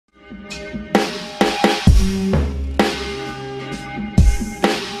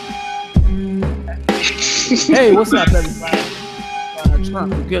Hey, what's up, everybody?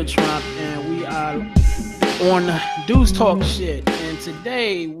 Trump, the good Trump, and we are on Dudes Talk Shit. And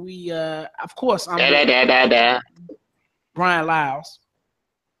today we, of course, I'm Bryan Lyles.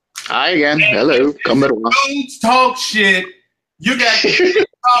 Hi again. Hello. Come to Dudes Talk Shit. You got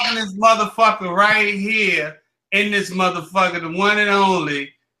talking this motherfucker right here in this motherfucker, the one and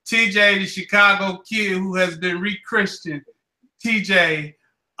only TJ, the Chicago kid who has been re-Christian. TJ,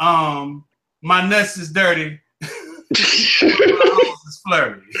 my nuts is dirty. My hose is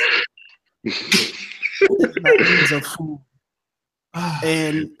flirty. He's a fool.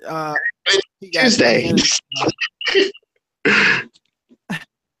 And Tuesday.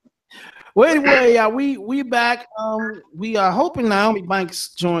 Well, anyway, we back. We are hoping Naomi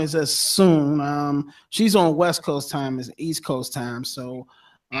Banks joins us soon. She's on West Coast time, is East Coast time. So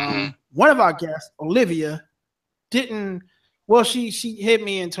one of our guests, Olivia, didn't. Well, she hit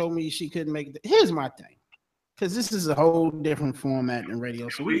me and told me she couldn't make it. Here's my thing, because this is a whole different format than radio.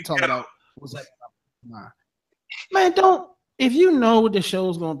 So we can talk about what's that. Man, if you know what the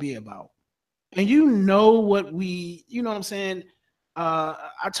show's gonna be about, and you know what you know what I'm saying.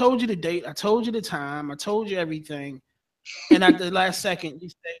 I told you the date, I told you the time, I told you everything, and at the last second you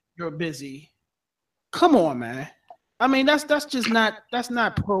say you're busy. Come on, man. I mean, that's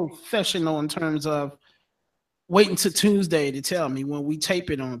not professional in terms of waiting till Tuesday to tell me when we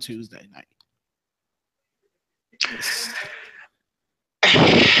tape it on Tuesday night.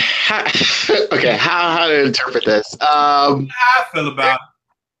 Okay, how to interpret this? How I feel about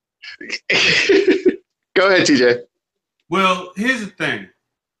it. Go ahead, TJ. Well, here's the thing.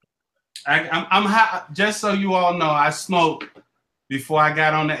 I'm high, just so you all know, I smoked before I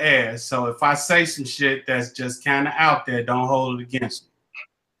got on the air. So if I say some shit that's just kind of out there, don't hold it against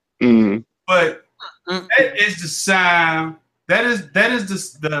me. Mm. But that is the sign. That is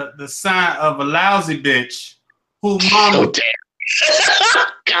the sign of a lousy bitch who mama. Oh, damn.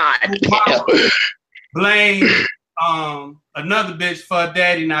 God damn. Blame another bitch for her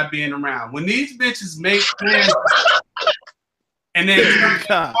daddy not being around. When these bitches make plans and then turn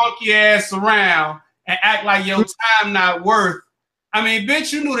your funky ass around and act like your time not worth. I mean,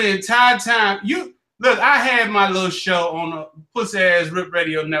 bitch, you knew the entire time. Look, I had my little show on the Pussy Ass Rip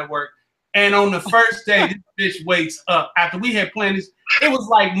Radio Network, and on the first day, this bitch wakes up after we had planned this. It was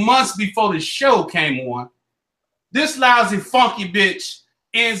like months before the show came on. This lousy funky bitch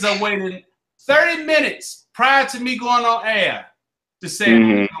ends up waiting 30 minutes prior to me going on air to say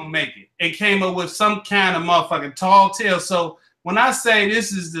I'm gonna make it. It came up with some kind of motherfucking tall tale. So when I say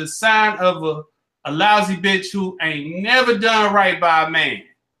this is the sign of a lousy bitch who ain't never done right by a man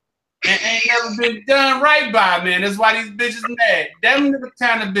and ain't never been done right by a man, that's why these bitches mad. Them the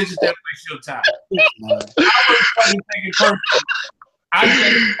kind of bitches that waste your time. I was fucking taking personal.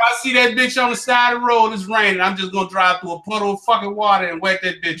 If I see that bitch on the side of the road, it's raining, I'm just gonna drive through a puddle of fucking water and wet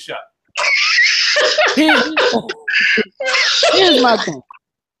that bitch up. Here's my thing.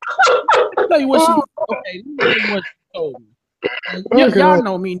 I'll tell you what she told me. Y'all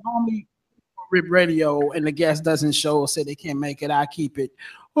know me. Normally, Rip Radio and the guest doesn't show or say they can't make it. I keep it.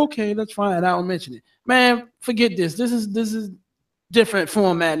 Okay, that's fine. I don't mention it. Man, forget this. This is different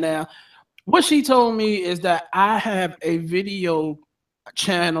format now. What she told me is that I have a video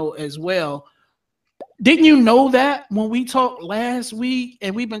channel as well. Didn't you know that when we talked last week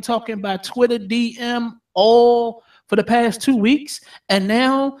and we've been talking about Twitter DM all for the past 2 weeks, and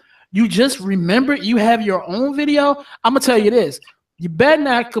now you just remembered you have your own video? I'm gonna tell you this: you better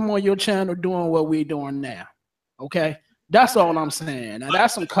not come on your channel doing what we're doing now. Okay, that's all I'm saying. Now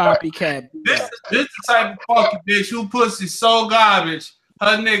that's some copycat. This the type of funky bitch who pussy so garbage,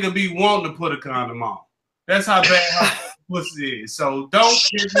 her nigga be wanting to put a condom on. That's how bad her pussy is. So don't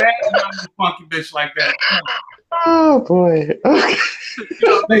get mad at a funky bitch like that. Oh boy. Okay.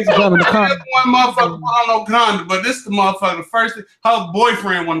 One motherfucker put on no condom, but this is the motherfucker. First, her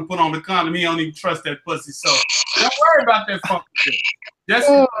boyfriend want to put on the condom. He don't even trust that pussy. So don't worry about that funky bitch. That's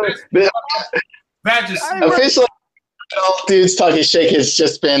officially. Dudes Talking Shake has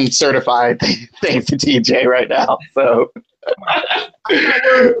just been certified thanks to TJ right now. So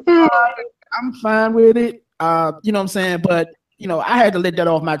I'm fine with it. You know what I'm saying? But you know, I had to let that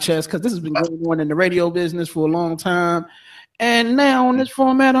off my chest because this has been going on in the radio business for a long time. And now on this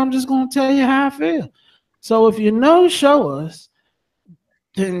format, I'm just gonna tell you how I feel. So if you know, show us,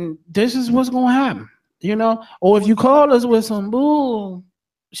 then this is what's gonna happen. You know, or if you call us with some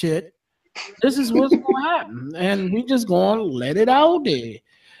bullshit, this is what's gonna happen, and we just gonna let it out there,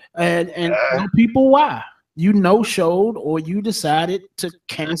 and tell people why. you no-showed or you decided to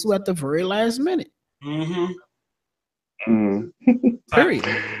cancel at the very last minute. Period.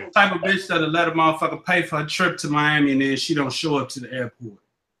 Type of bitch that'll let a motherfucker pay for a trip to Miami and then she don't show up to the airport.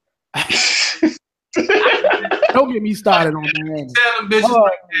 Don't get me started on Miami. Tell them bitches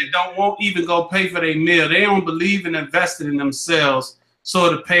like that won't even go pay for their meal. They don't believe in investing in themselves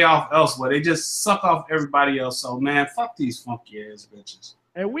so to pay off elsewhere. They just suck off everybody else. So man, fuck these funky ass bitches.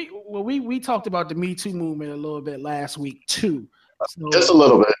 And we talked about the Me Too movement a little bit last week too. So, just a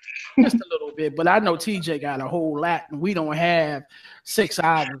little bit. Just a little bit. But I know TJ got a whole lot and we don't have 6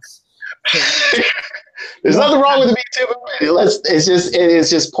 hours. There's nothing wrong with the Me Too movement. It is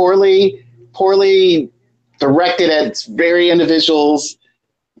just poorly directed at very individuals.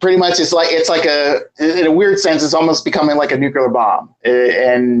 Pretty much it's like in a weird sense, it's almost becoming like a nuclear bomb.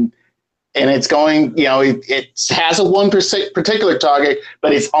 And it's going, it has a one particular target,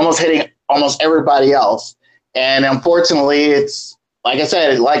 but it's almost hitting almost everybody else. And unfortunately, it's like I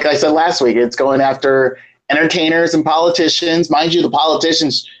said last week, it's going after entertainers and politicians. Mind you, the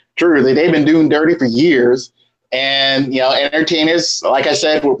politicians, true, they've been doing dirty for years. And, entertainers, like I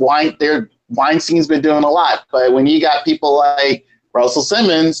said, Weinstein's been doing a lot. But when you got people like Russell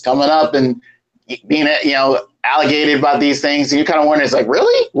Simmons coming up and being, allocated about these things, and you kind of wonder, it's like,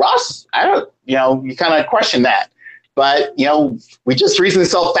 really, Russ? I don't, you kind of question that. But, we just recently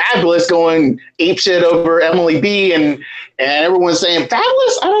saw Fabulous going apeshit over Emily B, and everyone's saying,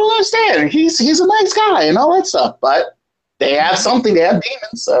 Fabulous? I don't understand. He's a nice guy and all that stuff. But they have something. They have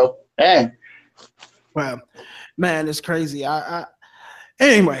demons. So, hey. Well, man, it's crazy.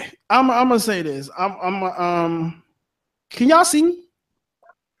 Anyway, I'm gonna say this. Can y'all see me?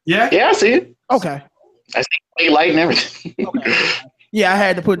 Yeah, I see it. Okay. I see light and everything. Okay. Yeah, I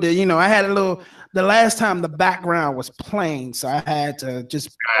had to put I had a little. The last time the background was plain, so I had to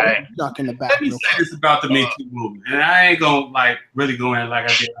just duck in the back. Let me say this about the Me Too movement, and I ain't gonna really go in like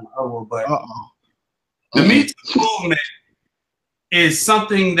I did on the other one, but the Me Too movement is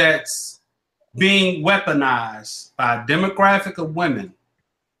something that's being weaponized by a demographic of women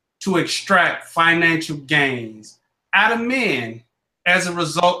to extract financial gains out of men as a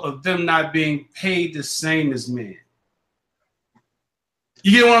result of them not being paid the same as men.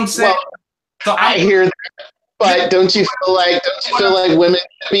 You get what I'm saying? Well, so I hear that, but don't you feel like women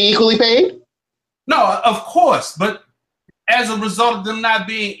should be equally paid? No, of course, but as a result of them not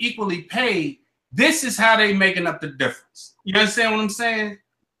being equally paid, this is how they making up the difference. You understand what I'm saying?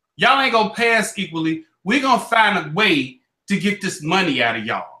 Y'all ain't gonna pay us equally. We're gonna find a way to get this money out of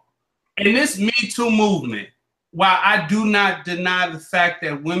y'all. And this Me Too movement, while I do not deny the fact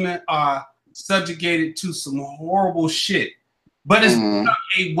that women are subjugated to some horrible shit, but it's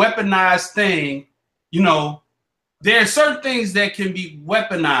a weaponized thing. There are certain things that can be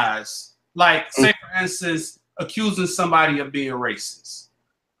weaponized, like, say, for instance, accusing somebody of being racist.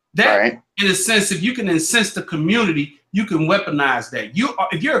 That, in a sense, if you can incense the community, you can weaponize that.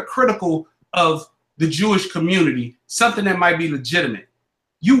 If you're critical of the Jewish community, something that might be legitimate,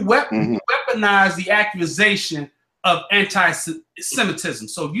 you weaponize the accusation of anti-Semitism.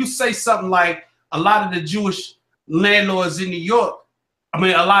 So if you say something like a lot of the Jewish landlords in New York, a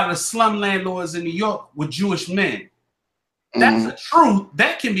lot of the slum landlords in New York were Jewish men. That's the truth.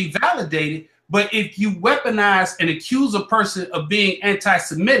 That can be validated. But if you weaponize and accuse a person of being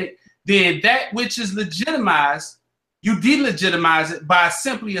anti-Semitic, then that which is legitimized, you delegitimize it by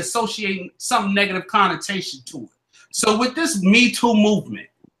simply associating some negative connotation to it. So with this Me Too movement,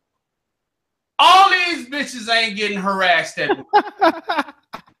 all these bitches ain't getting harassed at all.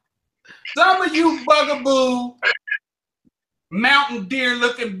 Some of you bugaboo, mountain deer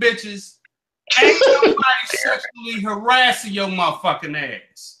looking bitches ain't nobody sexually harassing your motherfucking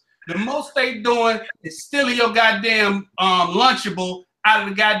ass. The most they doing is stealing your goddamn Lunchable out of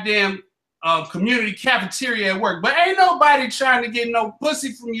the goddamn community cafeteria at work. But ain't nobody trying to get no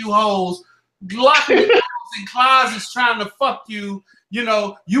pussy from you hoes, locking your hoes in closets trying to fuck you.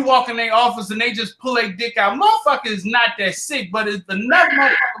 You walk in their office and they just pull their dick out. Motherfucker is not that sick, but it's enough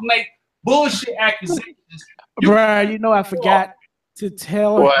motherfucker make bullshit accusations. Bryan, I forgot to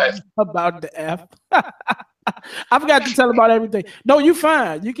tell him about the F. I forgot to tell him about everything. No, you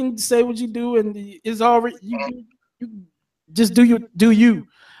fine. You can say what you do, and it's already you just do you.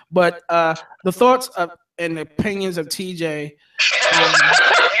 But the thoughts of and the opinions of TJ.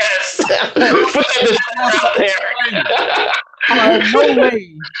 No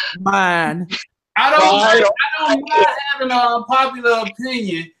way, mine. I don't mind having an unpopular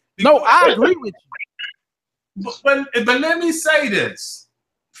opinion. No, I agree with you. But let me say this,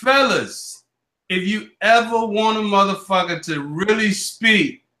 fellas. If you ever want a motherfucker to really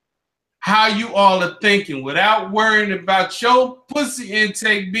speak how you all are thinking without worrying about your pussy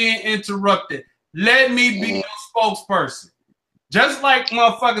intake being interrupted. Let me be your spokesperson. Just like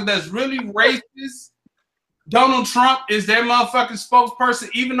motherfuckers that's really racist, Donald Trump is their motherfucking spokesperson.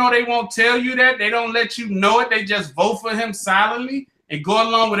 Even though they won't tell you that, they don't let you know it. They just vote for him silently and go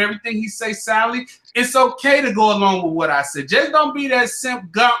along with everything he say silently. It's okay to go along with what I said. Just don't be that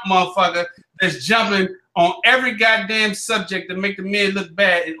simp gump motherfucker that's jumping on every goddamn subject to make the man look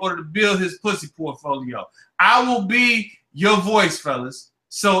bad in order to build his pussy portfolio. I will be your voice, fellas.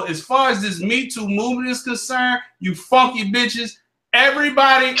 So as far as this Me Too movement is concerned, you funky bitches,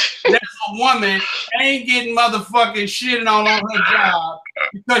 everybody that's a woman ain't getting motherfucking shitting on her job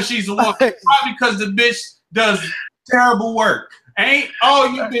because she's a woman. Probably because the bitch does terrible work. Ain't all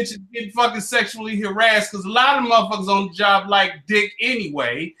you bitches getting fucking sexually harassed because a lot of motherfuckers on the job like dick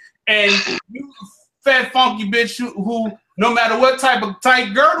anyway. And you fat funky bitch who no matter what type of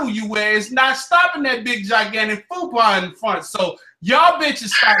tight girdle you wear, it's not stopping that big gigantic fupa in front. So y'all bitches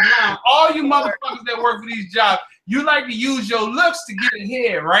stop now. All you motherfuckers that work for these jobs, you like to use your looks to get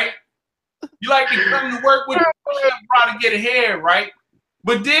ahead, right? You like to come to work with your bra to get ahead, right?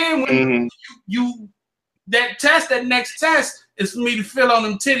 But then when you that next test is for me to fill on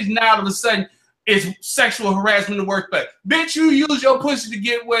them titties. Now all of a sudden it's sexual harassment in the workplace. Bitch, you use your pussy to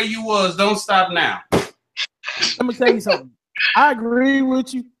get where you was. Don't stop now. Let me tell you something. I agree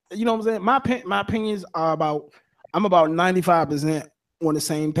with you. You know what I'm saying? My opinions are I'm about 95% on the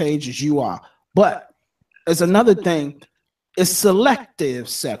same page as you are. But it's another thing. It's selective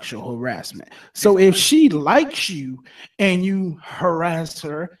sexual harassment. So if she likes you and you harass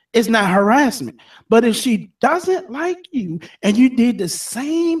her, it's not harassment. But if she doesn't like you and you did the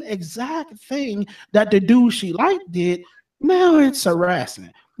same exact thing that the dude she liked did, now it's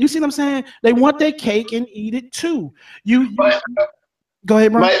harassment. You see what I'm saying? They want their cake and eat it too. Go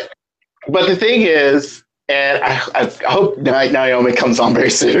ahead, Bryan. But the thing is, and I hope Naomi comes on very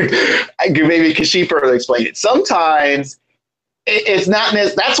soon, maybe because she further explained it. Sometimes it's not.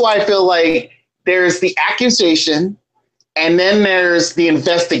 That's why I feel like there's the accusation, and then there's the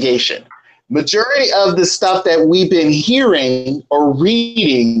investigation. Majority of the stuff that we've been hearing or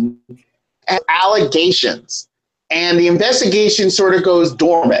reading are allegations, and the investigation sort of goes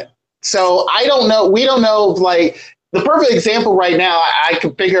dormant. So I don't know. We don't know. Like the perfect example right now, I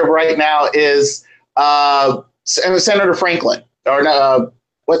can figure right now is Senator Franklin, or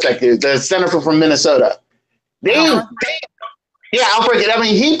what's that dude? The senator from Minnesota. Yeah, Alfred. I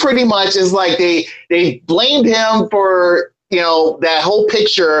mean, he pretty much is like they blamed him for that whole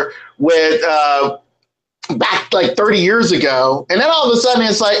picture with back like 30 years ago, and then all of a sudden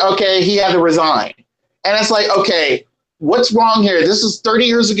it's like, okay, he had to resign, and it's like, okay, what's wrong here? This is 30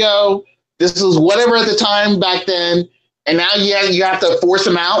 years ago. This is whatever at the time back then, and now you have to force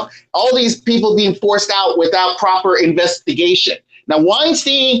him out. All these people being forced out without proper investigation. Now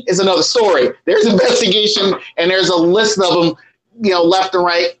Weinstein is another story. There's investigation, and there's a list of them. Left and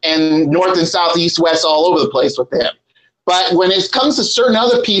right and north and south, east, west, all over the place with him. But when it comes to certain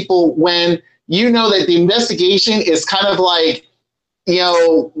other people, when you know that the investigation is kind of like,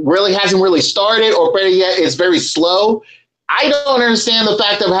 really hasn't really started, or better yet, it's very slow. I don't understand the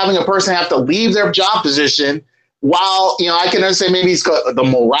fact of having a person have to leave their job position while, I can understand maybe it's got the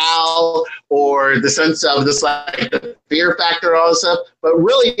morale or the sense of this, like the fear factor and all this stuff. But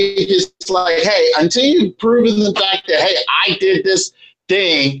really, it's just like, hey, until you've proven the fact that, hey, I did this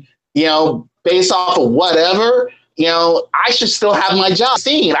thing, based off of whatever, I should still have my job.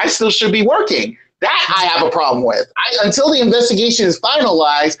 I still should be working. That I have a problem with. Until the investigation is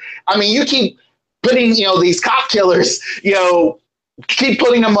finalized, I mean, you keep putting, these cop killers, keep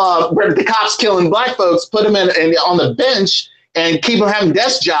putting them where the cops killing black folks, put them in on the bench and keep them having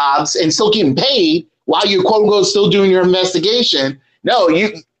desk jobs and still getting paid while you're quote unquote still doing your investigation. No,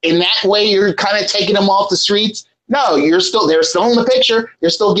 in that way you're kind of taking them off the streets. No, they're still in the picture.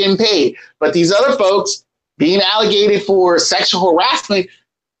 They're still getting paid. But these other folks being allegated for sexual harassment,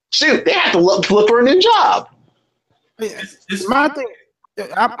 shoot, they have to look for a new job. It's my thing.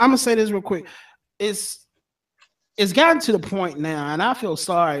 I'm gonna say this real quick. It's gotten to the point now, and I feel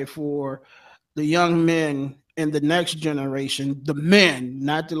sorry for the young men in the next generation, the men,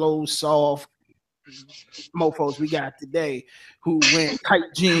 not the old soft mofos we got today who wear tight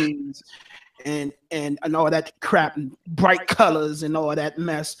jeans and all that crap and bright colors and all that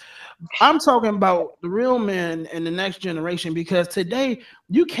mess. I'm talking about the real men in the next generation, because today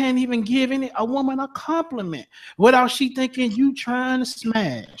you can't even give a woman a compliment without she thinking you trying to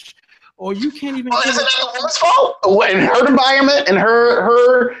smash. Or you can't even. Well, isn't that a woman's fault? In her environment and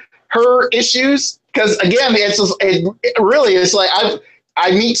her issues? Because again, it's like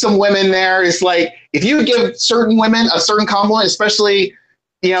I meet some women there. It's like if you give certain women a certain compliment, especially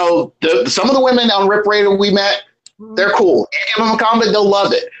some of the women on Rip Radio we met, they're cool. You give them a compliment, they'll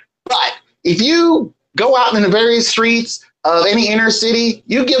love it. But if you go out in the various streets of any inner city,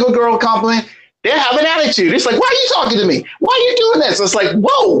 you give a girl a compliment, they have an attitude. It's like, why are you talking to me? Why are you doing this? It's like,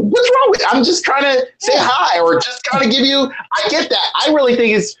 whoa, what's wrong with you? I'm just trying to say hi or just kind of give you. I get that. I really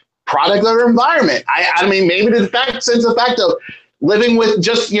think it's product of their environment. I mean, maybe the fact of living with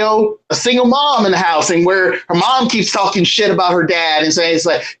just, a single mom in the house and where her mom keeps talking shit about her dad and saying, it's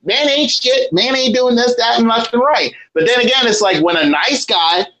like, man ain't shit, man ain't doing this, that, and left and right. But then again, it's like when a nice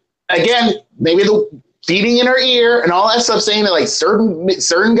guy, again, maybe the feeding in her ear and all that stuff, saying that like certain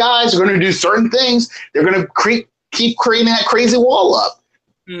guys are going to do certain things, they're going to keep creating that crazy wall up.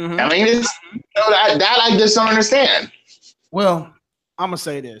 Mm-hmm. I mean, it's that I just don't understand. Well, I'm gonna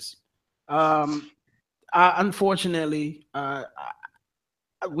say this. Unfortunately,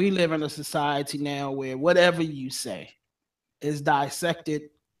 we live in a society now where whatever you say is dissected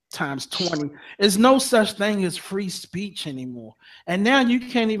times 20. There's no such thing as free speech anymore. And now you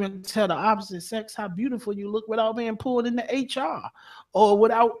can't even tell the opposite sex how beautiful you look without being pulled into HR or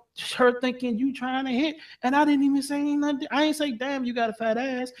without her thinking you trying to hit. And I didn't even say nothing. I ain't say, damn, you got a fat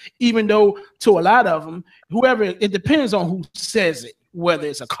ass. Even though to a lot of them, whoever, it depends on who says it, whether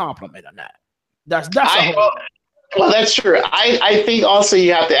it's a compliment or not. Well, that's true. I think also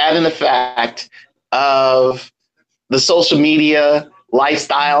you have to add in the fact of the social media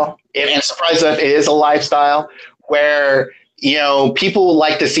lifestyle, and surprise enough, it is a lifestyle where people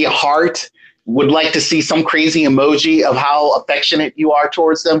like to see a heart, would like to see some crazy emoji of how affectionate you are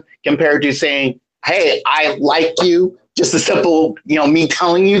towards them, compared to saying, "Hey, I like you." Just a simple, me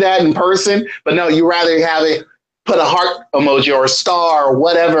telling you that in person. But no, you rather have it put a heart emoji or a star or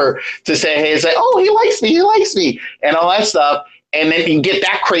whatever to say, "Hey, it's like, oh, he likes me," and all that stuff. And then you get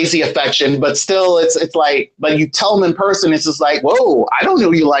that crazy affection, but still it's like, but you tell them in person, it's just like, whoa, I don't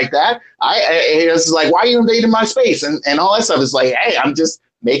know you like that. It's like, why are you invading my space? And all that stuff is like, hey, I'm just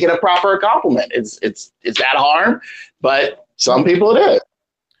making a proper compliment. It's that harm, but some people it is.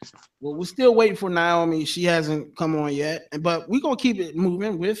 Well, we're still waiting for Naomi. She hasn't come on yet, but we're gonna keep it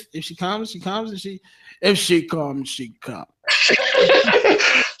moving with if she comes, she comes, if she comes, she comes.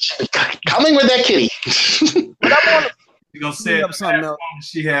 Coming with that kitty. But I want to you gonna say something else.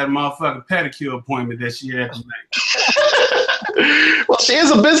 She had a motherfucking pedicure appointment that she had to make. Well, she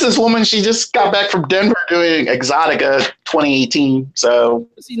is a businesswoman. She just got back from Denver doing Exotica 2018. So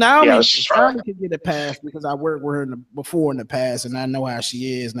see, Naomi can get it passed because I worked with her before in the past, and I know how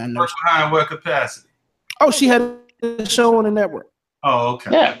she is. And I know behind what capacity? Oh, she had a show on the network. Oh,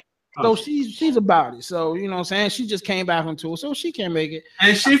 okay. Yeah. So she's about it. So you know what I'm saying? She just came back from tour, so she can't make it.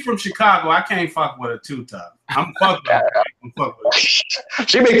 And she from Chicago. I can't fuck with her too tough. I'm fuck with her.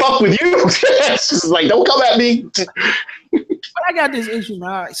 She may fuck with you. She's like, don't come at me. But I got this issue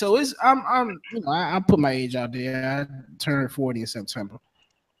now. So I put my age out there. I turned 40 in September.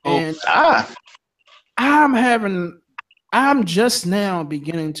 And I'm just now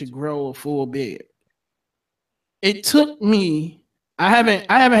beginning to grow a full beard. It took me. I haven't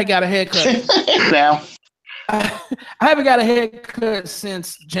got a haircut now. I haven't got a haircut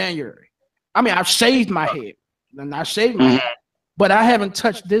since January. I mean, I've shaved my head, and I shaved my head, but I haven't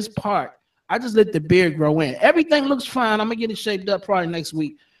touched this part. I just let the beard grow in. Everything looks fine. I'm gonna get it shaped up probably next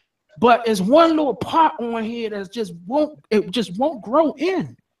week. But there's one little part on here that just won't grow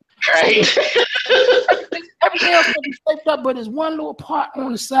in. Right. So, everything else can be shaped up, but there's one little part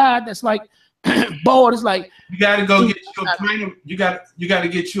on the side that's like bald. It's like you gotta go get you a pint of, you gotta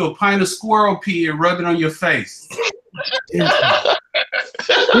get you a pint of squirrel pee and rub it on your face.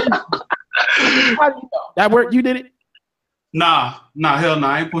 How do you know? That worked? You did it? Nah, hell no.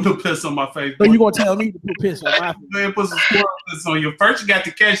 I ain't put no piss on my face. So you gonna tell me to put piss on my face? Go ahead and put some squirrel piss on you. First, you got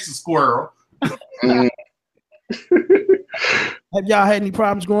to catch the squirrel. Have y'all had any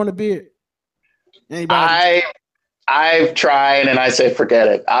problems growing a beard? Anybody? I've tried, and I say forget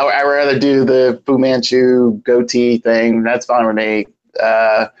it. I rather do the Fu Manchu goatee thing. That's fine with me.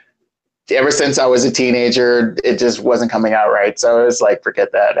 Ever since I was a teenager, it just wasn't coming out right. So it's like,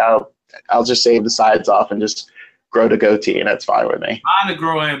 forget that. I'll just shave the sides off and just grow the goatee, and that's fine with me. I want to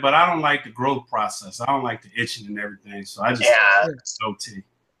grow in, but I don't like the growth process. I don't like the itching and everything. So I just goatee.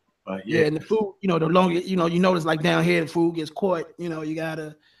 But yeah, and the food, the longer, you notice like down here, the food gets caught. You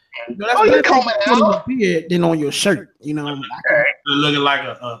gotta. You're combing out. Beard than on your shirt, looking like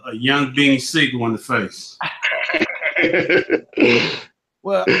a young Beanie Siegel on the face.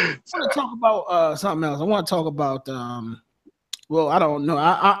 Well, I want to talk about something else. I want to talk about well, I don't know.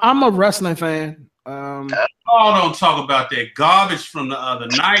 I'm a wrestling fan. Oh, don't talk about that garbage from the other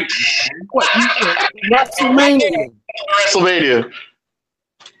night, man. What? WrestleMania. WrestleMania.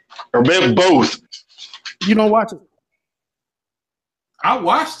 Or both. You don't watch it? I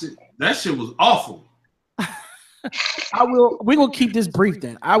watched it. That shit was awful. We're gonna keep this brief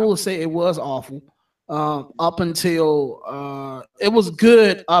then. I will say it was awful. Up until it was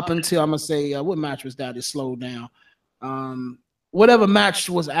good up until I'm gonna say what match was that? It slowed down. Whatever match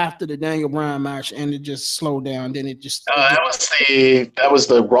was after the Daniel Bryan match, and it just slowed down. Then it just that was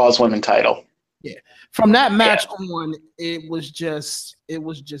the Raw's Women title. Yeah, from that match on, it was just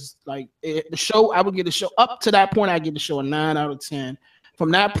like the show. I would give the show up to that point. I give the show a 9 out of 10.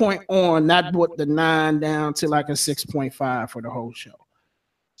 From that point on, that brought the 9 down to like a 6.5 for the whole show.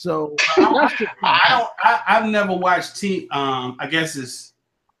 So I've never watched I guess it's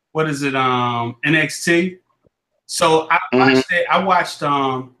what is it NXT. So I watched it. I watched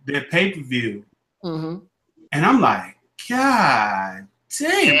their pay-per-view, and I'm like, God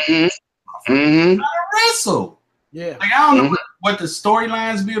damn, how to wrestle. Yeah, like I don't know what the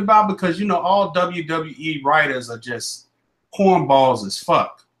storylines be about, because you know all WWE writers are just cornballs as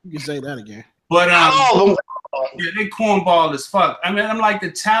fuck. You can say that again. But they cornball as fuck. I mean, I'm like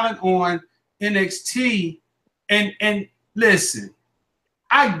the talent on NXT, and listen,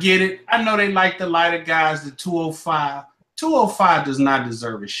 I get it. I know they like the lighter guys, the 205. 205 does not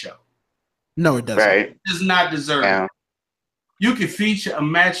deserve a show. No, it doesn't. Right. It does not deserve it. You could feature a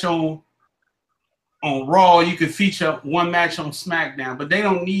match on Raw. You could feature one match on SmackDown, but they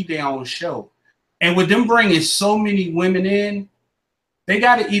don't need their own show. And with them bringing so many women in, they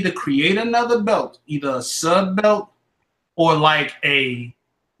got to either create another belt, either a sub belt or like a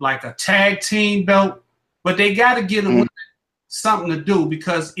tag team belt. But they got to get them something to do,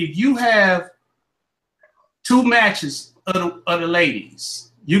 because if you have 2 matches of the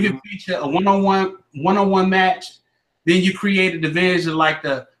ladies, you can feature a one-on-one match. Then you create a division like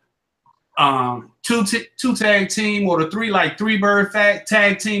the two tag team, or the 3 bird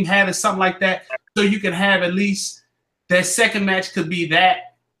tag team, having something like that. So you can have at least that second match could be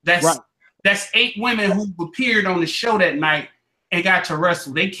that's 8 women who appeared on the show that night and got to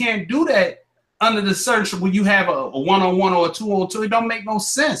wrestle. They can't do that under the search when you have a 1-on-1 or a 2-on-2. It don't make no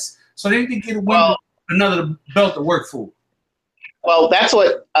sense. So they need to get another belt to work for. Well, that's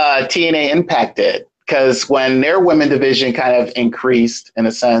what TNA Impact did, because when their women division kind of increased in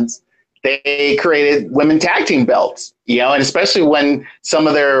a sense, they created women tag team belts, and especially when some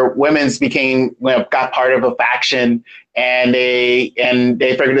of their women's got part of a faction, and they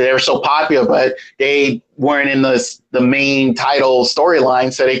figured they were so popular, but they weren't in the main title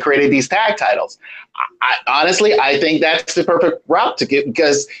storyline, so they created these tag titles. Honestly, I think that's the perfect route to get,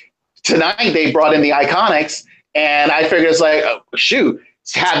 because tonight they brought in the Iconics, and I figured it's like,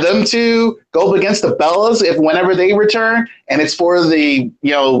 have them two go up against the Bellas whenever they return, and it's for the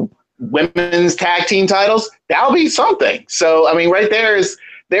women's tag team titles. That'll be something. So I mean, right there is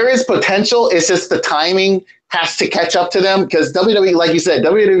potential. It's just the timing has to catch up to them, because WWE, like you said,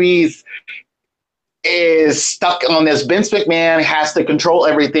 WWE is stuck on this. Vince McMahon has to control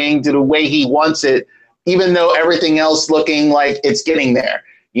everything to the way he wants it, even though everything else looking like it's getting there.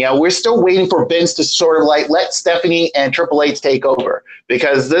 We're still waiting for Vince to sort of like let Stephanie and Triple H take over,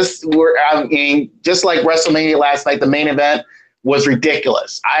 because just like WrestleMania last night, the main event was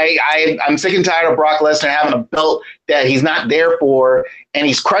ridiculous. I'm sick and tired of Brock Lesnar having a belt that he's not there for, and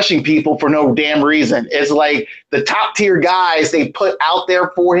he's crushing people for no damn reason. It's like the top tier guys they put out there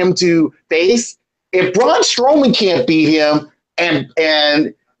for him to face. If Braun Strowman can't beat him, and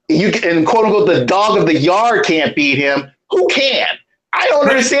quote unquote the dog of the yard can't beat him, who can? I don't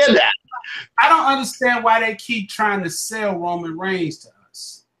understand that. I don't understand why they keep trying to sell Roman Reigns to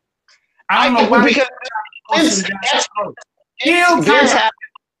us. I don't know why. Because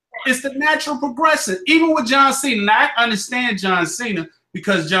it's the natural progression. Even with John Cena, now I understand John Cena,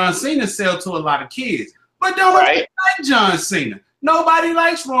 because John Cena sells to a lot of kids, but don't like John Cena. Nobody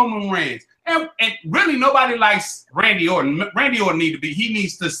likes Roman Reigns, and really nobody likes Randy Orton. Randy Orton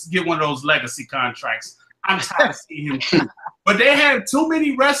needs to get one of those legacy contracts. I'm tired of seeing him too. But they have too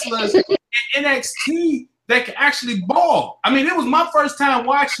many wrestlers in NXT that can actually ball. I mean, it was my first time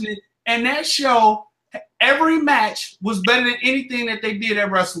watching it, and that show, every match was better than anything that they did at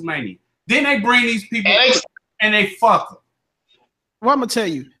WrestleMania. Then they bring these people and they fuck them. Well, I'm gonna tell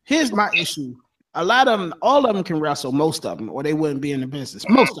you, here's my issue. A lot of them, all of them can wrestle, most of them, or they wouldn't be in the business.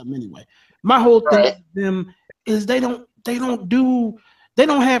 Most of them, anyway. My whole thing with them is they don't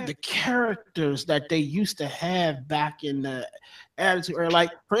have the characters that they used to have back in the Attitude Era.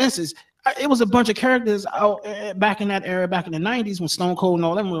 Like, for instance, it was a bunch of characters out back in that era, back in the 90s when Stone Cold and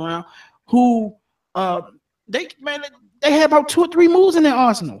all them were around, who they had about 2 or 3 moves in their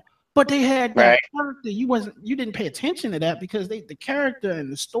arsenal, but they had that character. You didn't pay attention to that because the character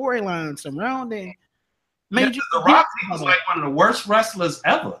and the storyline surrounding made you. The Rock was like one of the worst wrestlers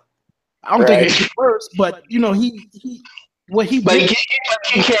ever. I don't think it's worse, but he can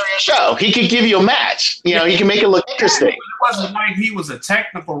carry a show. He could give you a match. You know, he can make it look interesting. It wasn't like he was a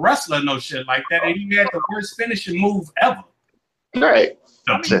technical wrestler, no shit like that, and he had the worst finishing move ever. Right.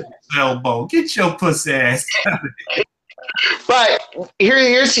 Elbow. Get your pussy ass. But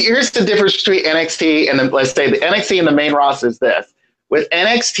here's the difference between NXT and let's say the NXT and the main roster is this. With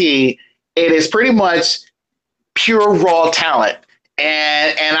NXT, it is pretty much pure raw talent.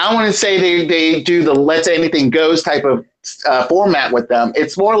 And I want to say they do the let's anything goes type of format with them.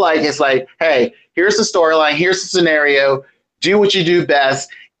 It's more like hey, here's the storyline, here's the scenario, do what you do best,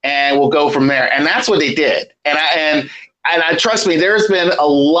 and we'll go from there. And that's what they did. And I trust me, there's been a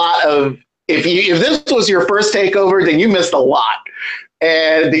lot of if this was your first takeover, then you missed a lot.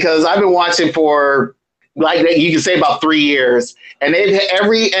 And because I've been watching for you can say about 3 years, and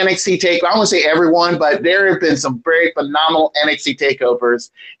every NXT takeover, I don't want to say everyone, but there have been some very phenomenal NXT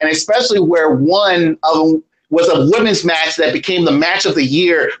takeovers, and especially where one of them was a women's match that became the match of the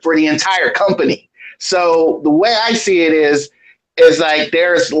year for the entire company. So the way I see it is like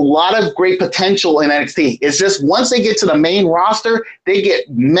there's a lot of great potential in NXT. It's just once they get to the main roster, they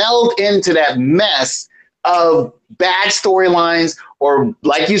get melded into that mess of bad storylines, or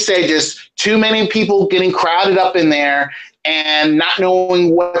like you say, just too many people getting crowded up in there and not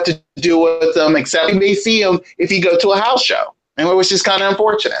knowing what to do with them, except you may see them if you go to a house show, and it was just kind of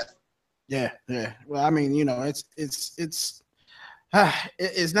unfortunate. Yeah. Well, I mean, it's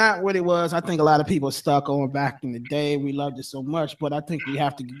not what it was. I think a lot of people stuck on back in the day. We loved it so much, but I think we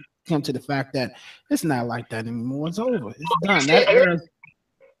have to come to the fact that it's not like that anymore. It's over. It's done.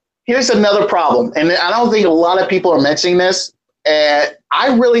 Here's another problem, and I don't think a lot of people are mentioning this.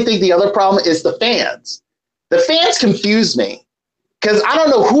 I really think the other problem is the fans. The fans confuse me because I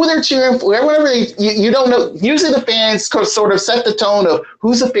don't know who they're cheering for. Whenever you don't know, usually the fans sort of set the tone of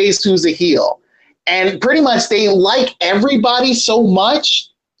who's a face, who's a heel. And pretty much they like everybody so much.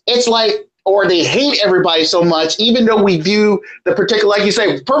 It's like, or they hate everybody so much, even though we view the particular, like you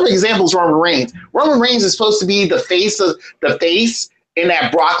say, perfect example is Roman Reigns. Roman Reigns is supposed to be the face in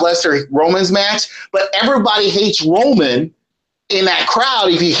that Brock Lesnar Roman's match, but everybody hates Roman in that crowd.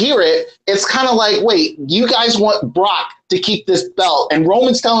 If you hear it, it's kind of like, wait, you guys want Brock to keep this belt, and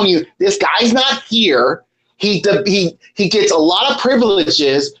Roman's telling you this guy's not here. He gets a lot of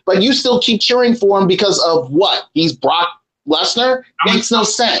privileges, but you still keep cheering for him because of what? He's Brock Lesnar? Makes no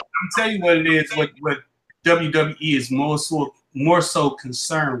sense. I'm telling you what it is. What WWE is more so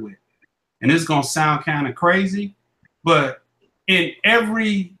concerned with, and it's gonna sound kind of crazy, but in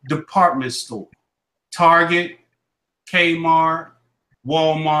every department store, Target, Kmart,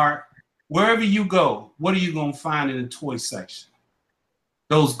 Walmart, wherever you go, what are you gonna find in the toy section?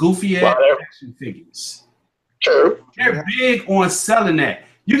 Those goofy ass action figures. True. They're big on selling that.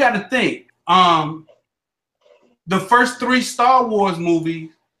 You got to think. The first 3 Star Wars movies,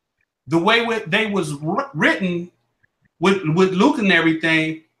 the way they was written with Luke and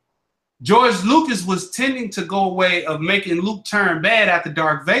everything, George Lucas was tending to go away of making Luke turn bad after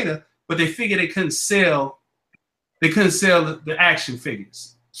Darth Vader, but they figured they couldn't sell the action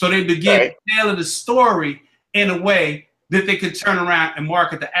figures. So they began telling the story in a way that they could turn around and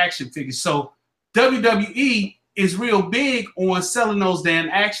market the action figures. So WWE is real big on selling those damn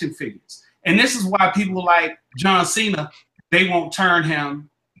action figures. And this is why people like John Cena, they won't turn him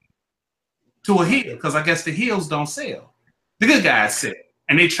to a heel, because I guess the heels don't sell. The good guys sell.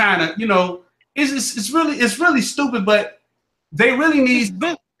 And they trying to, it's really stupid, but they really need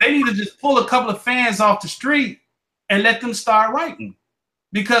to just pull a couple of fans off the street and let them start writing.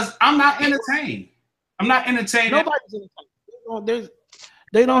 Because I'm not entertained. Nobody's entertained.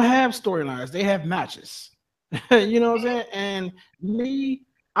 They don't have storylines. They have matches. You know what I'm saying? And me,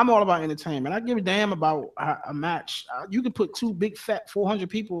 I'm all about entertainment. I give a damn about a match. You can put 2 big fat 400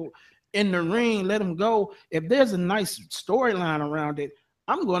 people in the ring, let them go. If there's a nice storyline around it,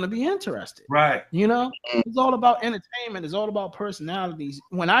 I'm going to be interested. Right. It's all about entertainment. It's all about personalities.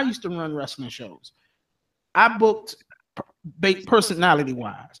 When I used to run wrestling shows, I booked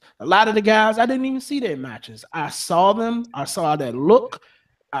personality-wise. A lot of the guys, I didn't even see their matches. I saw them. I saw their look.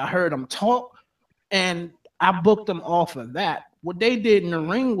 I heard them talk, and I booked them off of that. What they did in the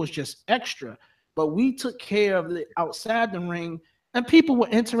ring was just extra, but we took care of it outside the ring, and people were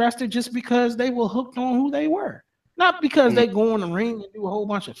interested just because they were hooked on who they were. Not because they go in the ring and do a whole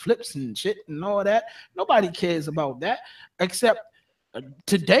bunch of flips and shit and all that. Nobody cares about that, except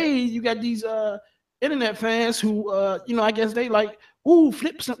today you got these internet fans who, I guess they like, ooh,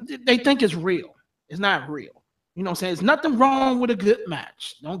 flips. They think it's real. It's not real. You know what I'm saying? There's nothing wrong with a good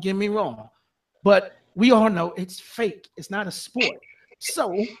match. Don't get me wrong. But we all know it's fake. It's not a sport.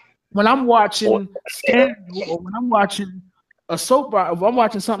 So when I'm watching Scandal or when I'm watching a soap opera, if I'm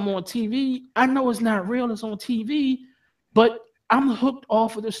watching something on TV, I know it's not real. It's on TV, but I'm hooked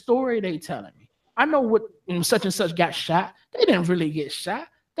off of the story they telling me. I know what such and such got shot. They didn't really get shot.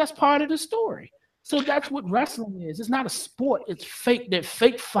 That's part of the story. So that's what wrestling is. It's not a sport. It's fake. They're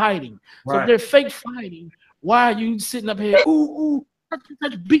fake fighting. Right. So if they're fake fighting, why are you sitting up here? Ooh, such and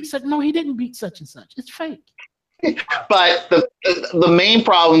such beat such. No, he didn't beat such and such. It's fake. But the main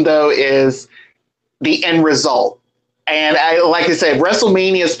problem though is the end result. And like I said,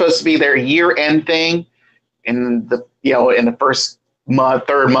 WrestleMania is supposed to be their year-end thing in the first month,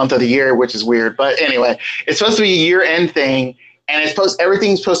 third month of the year, which is weird. But anyway, it's supposed to be a year-end thing, and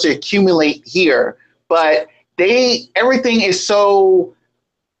everything's supposed to accumulate here. But everything is so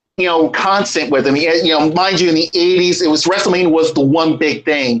constant with them. Mind you, in the 80s, WrestleMania was the one big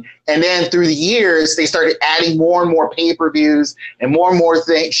thing. And then through the years, they started adding more and more pay-per-views and more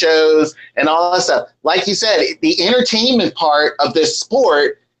shows and all that stuff. Like you said, the entertainment part of this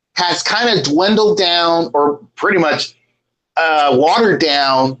sport has kind of dwindled down or pretty much watered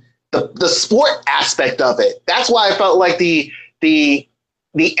down the sport aspect of it. That's why I felt like the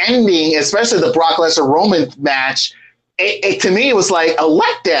ending, especially the Brock Lesnar-Roman match, to me, it was like a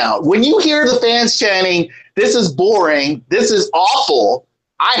letdown. When you hear the fans chanting, "This is boring, this is awful,"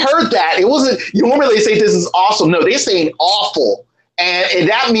 I heard that. It wasn't, normally they say this is awesome. No, they're saying awful. And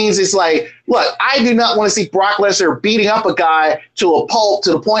that means it's like, look, I do not want to see Brock Lesnar beating up a guy to a pulp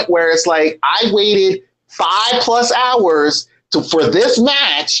to the point where it's like, I waited 5+ hours for this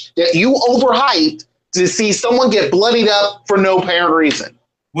match that you overhyped to see someone get bloodied up for no apparent reason.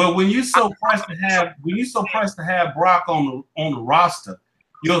 Well, when you're so pressed to have Brock on the roster,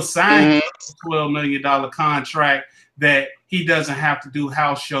 you'll sign a $12 million contract that he doesn't have to do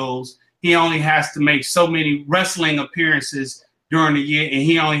house shows. He only has to make so many wrestling appearances during the year, and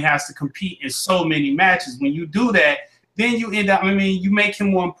he only has to compete in so many matches. When you do that, then you end up, you make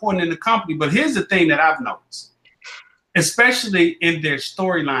him more important in the company. But here's the thing that I've noticed, especially in their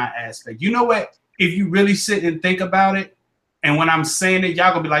storyline aspect. You know what? If you really sit and think about it, and when I'm saying it,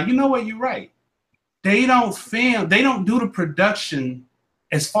 y'all gonna be like, you know what, you're right. They don't do the production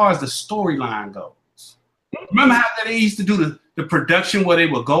as far as the storyline goes. Remember how they used to do the production where they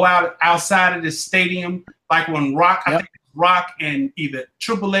would go outside of the stadium, like when Rock, I think Rock and either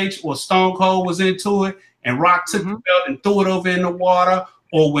Triple H or Stone Cold was into it, and Rock took the belt and threw it over in the water,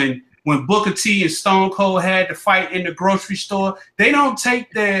 or when Booker T and Stone Cold had to fight in the grocery store. They don't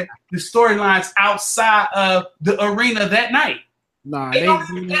take the storylines outside of the arena that night. Nah, I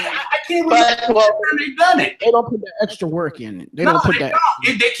can't believe they've done it. They don't put the extra work in it. They don't put that.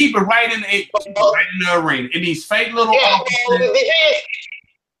 They keep it right in the arena in these fake little offices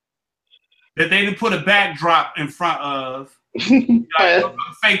that they didn't put a backdrop in front of.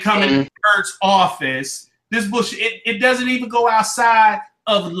 Fake coming in Kurt's office. This bullshit. It doesn't even go outside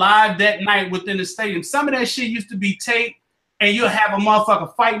of live that night within the stadium. Some of that shit used to be taped, and you'll have a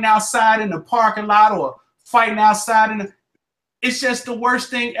motherfucker fighting outside in the parking lot or fighting outside in the. It's just the worst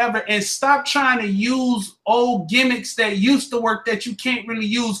thing ever. And stop trying to use old gimmicks that used to work that you can't really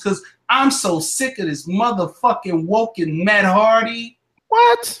use, because I'm so sick of this motherfucking woken Matt Hardy.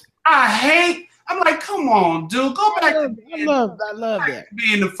 What? I'm like, come on, dude. Go back to I love that.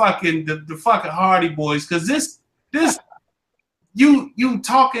 Being the fucking Hardy Boys, because this you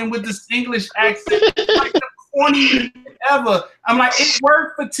talking with this English accent like the corniest ever. I'm like, it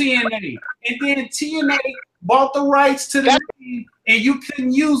worked for TNA, and then TNA bought the rights to the name, and you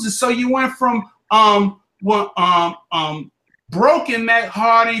couldn't use it, so you went from broken Matt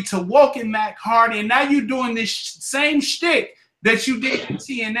Hardy to woken Matt Hardy, and now you're doing this same shtick that you did in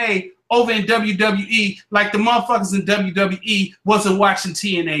TNA over in WWE, like the motherfuckers in WWE wasn't watching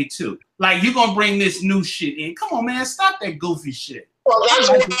TNA too. Like, you're gonna bring this new shit in. Come on, man, stop that goofy shit. Well, that's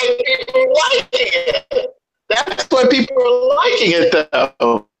why people are liking it. That's why people are liking it,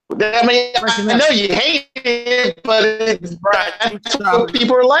 though. I mean, I know you hate it, but that's what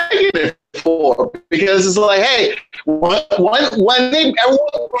people are liking it for. Because it's like, hey, when everyone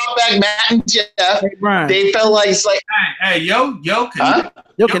brought back Matt and Jeff, they felt like it's like, hey, your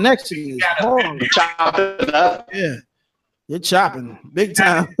connection is hard. Chopping up. Yeah. You're chopping big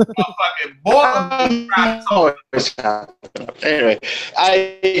time. Anyway,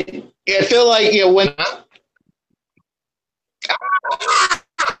 I feel like when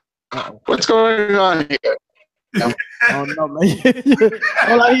what's going on here? Oh no, man!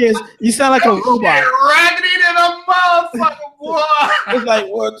 All I hear is you sound like a robot. Raggedy than a motherfucker, boy. It's like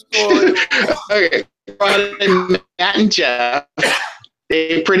what's going on? Okay, Matt and Jeff,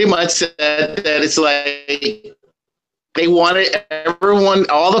 they pretty much said that it's like they wanted everyone,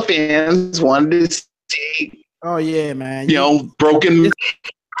 all the fans wanted to see. Oh yeah, man! You know, broken.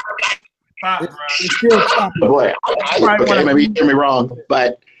 It's still choppy. Boy, okay, maybe you hear me wrong,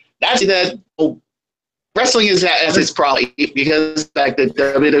 but that's that. Wrestling is as its problem because the fact that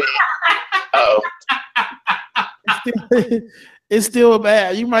WWE. It's still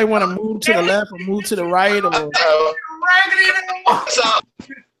bad. You might want to move to the left or move to the right, or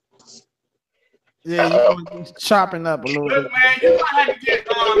yeah, you're chopping up a little bit. Man, you might have to get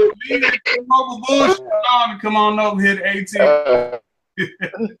mobile bullshit on and come on over here to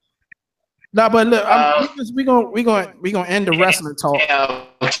 18. No, but look, we gonna end the wrestling talk.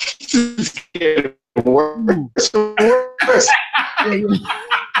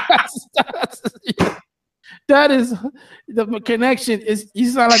 That is the connection. Is you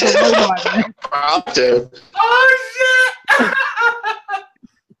sound like a robot, man. Oh shit!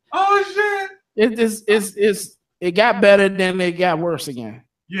 Oh shit! It got better, then it got worse again.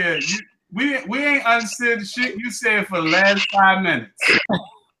 Yeah, we ain't understood the shit you said for the last 5 minutes.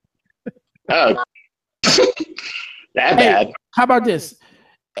 Oh, that bad. How about this?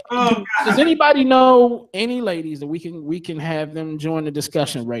 Does anybody know any ladies that we can have them join the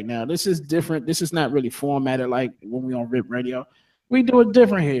discussion right now? This is different. This is not really formatted like when we on Rip Radio. We do it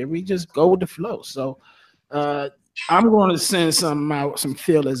different here. We just go with the flow. So I'm going to send some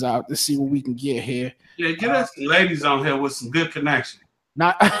feelers out to see what we can get here. Yeah, get us some ladies on here with some good connection.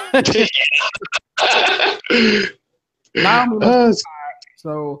 Now,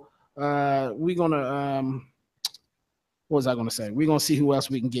 so we're gonna what was I gonna say? We're gonna see who else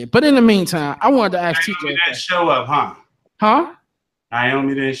we can get. But in the meantime, I wanted to ask Naomi didn't show up, huh? Huh?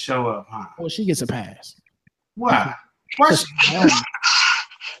 Naomi didn't show up, huh? Well, she gets a pass. Why? Why?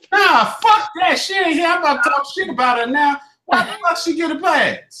 Nah, fuck that. She ain't here. I'm about to talk shit about her now. Why the fuck she get a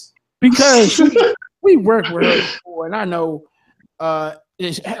pass? Because we worked with her before, and I know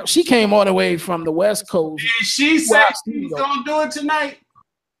she came all the way from the West Coast. Did she say she was gonna do it tonight?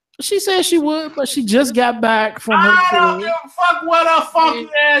 She said she would, but she just got back from her. I don't give a fuck what her funky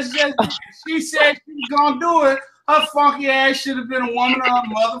ass just did. She said she was gonna do it. Her funky ass should have been a woman of her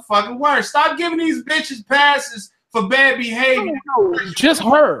motherfucking word. Stop giving these bitches passes for bad behavior. No, just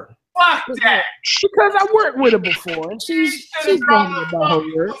her. Fuck that. Because I worked with her before, and she's going about her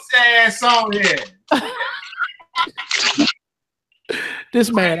word. Ass on here. This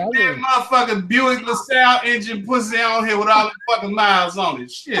man, that motherfucking Buick LaSalle engine pussy on here with all the fucking miles on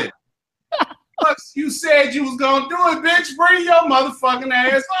it. Shit. Fuck, you said you was gonna do it, bitch. Bring your motherfucking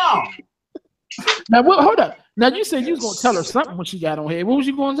ass on. Now, hold up. Now you said you was gonna tell her something when she got on here. What was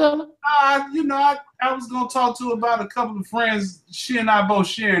you gonna tell her? I was gonna talk to her about a couple of friends she and I both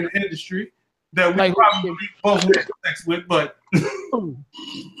share in the industry that we probably both had sex with, but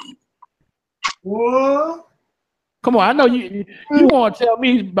what? Come on, I know you want to tell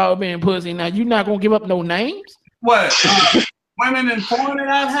me about being pussy. Now you're not gonna give up no names. What? Women in porn that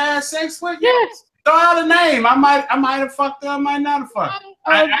I've had sex with? Yes. Throw out a name. I might have fucked her. I might not have fucked.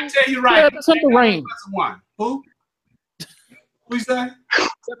 I tell you right. September Rain. One. Who? Who you say?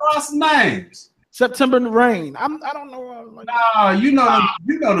 Throw out some names. September Rain. I don't know. Nah, you know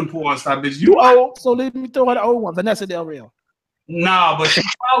them porn star bitches. You old, so let me throw out the old one. Vanessa Del Rio. Nah, but she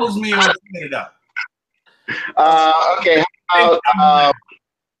follows me on Twitter though. Okay. How about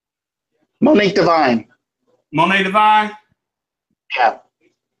Monique Divine? Monet Divine? Yeah.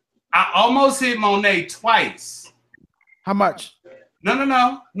 I almost hit Monet twice. How much?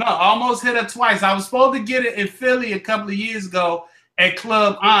 No. Almost hit her twice. I was supposed to get it in Philly a couple of years ago at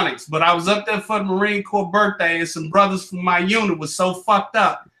Club Onyx, but I was up there for the Marine Corps birthday, and some brothers from my unit was so fucked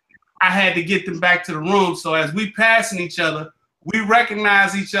up, I had to get them back to the room. So as we passing each other, we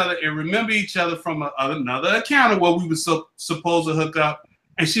recognize each other and remember each other from another encounter where we were supposed to hook up.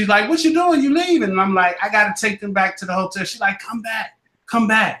 And she's like, "What you doing? You leaving?" And I'm like, "I got to take them back to the hotel." She's like, "Come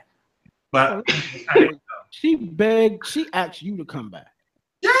back." But she begged. She asked you to come back.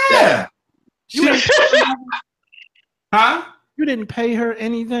 Yeah. Huh? You didn't pay her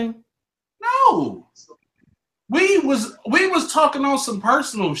anything? No. We was talking on some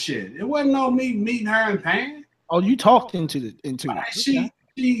personal shit. It wasn't no me meeting her and paying. Oh, you talked into it.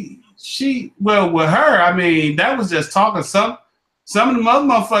 She well, with her, I mean, that was just talking. Some of the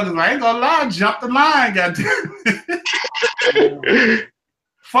motherfuckers, I ain't gonna lie, jumped the line, goddamn.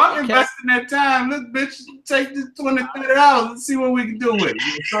 Fuck investing that time. Look, bitch, take this $20, $30 and see what we can do with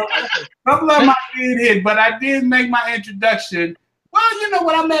it. So a couple of them I did hit, but I did make my introduction. Well, you know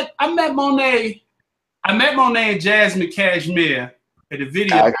what? I met Monet. I met Monet and Jasmine Cashmere at the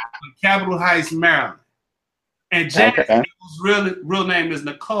video in Capitol Heights, Maryland. And Jasmine, whose real name is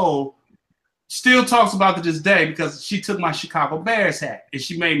Nicole, still talks about it to this day because she took my Chicago Bears hat and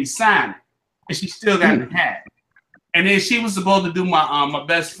she made me sign it. And she still got the hat. And then she was supposed to do my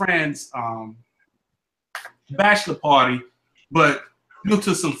best friend's bachelor party, but due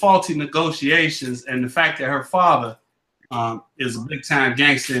to some faulty negotiations and the fact that her father is a big time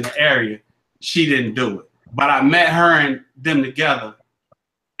gangster in the area, she didn't do it. But I met her and them together,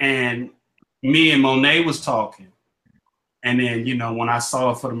 and me and Monet was talking. And then, you know, when I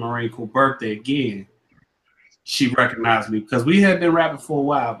saw her for the Marine Corps birthday again, she recognized me because we had been rapping for a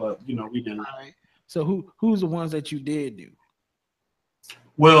while, but you know, we didn't. All right. So who's the ones that you did do?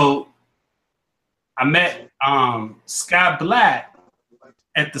 Well, I met Sky Black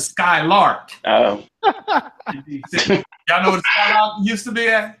at the Skylark. Oh. Y'all know what the Skylark used to be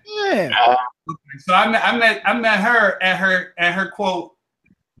at? Yeah. Okay. So I met her at her quote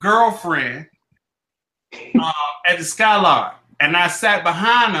girlfriend at the Skylark, and I sat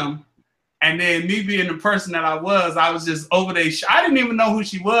behind them. And then me being the person that I was just over there. I didn't even know who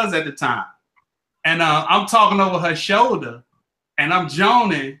she was at the time. And I'm talking over her shoulder, and I'm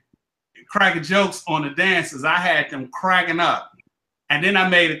joning, cracking jokes on the dancers. I had them cracking up. And then I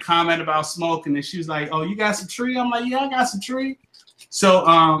made a comment about smoking, and she was like, "Oh, you got some tree?" I'm like, "Yeah, I got some tree."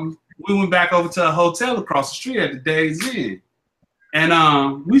 So we went back over to a hotel across the street at the Days Inn.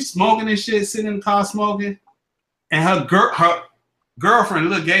 And we smoking and shit, sitting in the car smoking. And her girlfriend, a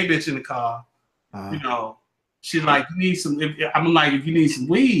little gay bitch in the car, you know, she's like, "You need some?" I'm like, "If you need some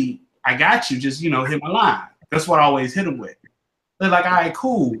weed, I got you. Just, you know, hit my line." That's what I always hit them with. They're like, "All right,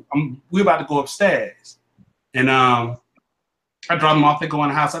 cool. We're about to go upstairs." And I drop them off. They go in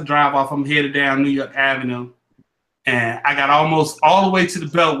the house. I drive off. I'm headed down New York Avenue. And I got almost all the way to the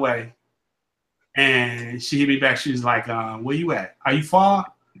Beltway. And she hit me back. She was like, "Where you at? Are you far?"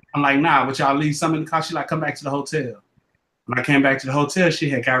 I'm like, "Nah, but y'all leave something in the car." She like, "Come back to the hotel." When I came back to the hotel, she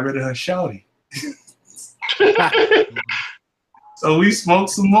had got rid of her shorty. So we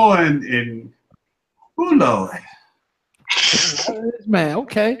smoked some more, and who knows? Man,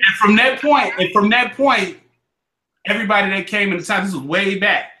 okay. And from that point, everybody that came in the time, this was way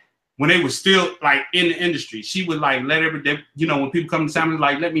back when they were still like in the industry. She would like let you know, when people come to town,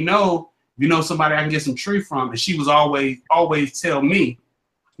 like, "Let me know if you know somebody I can get some tree from." And she was always tell me,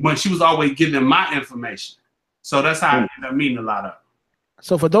 when she was always giving them my information. So that's how I ended up meeting a lot of them.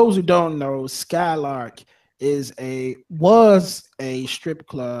 So for those who don't know, Skylark was a strip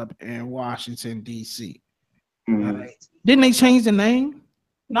club in Washington, D.C. Right? Didn't they change the name?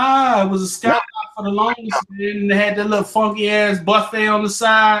 Nah, it was a Skylark for the longest. And they had that little funky ass buffet on the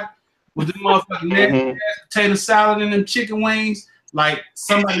side with the motherfucking nasty potato salad and them chicken wings. Like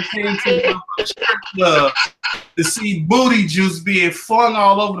somebody came to the strip club to see booty juice being flung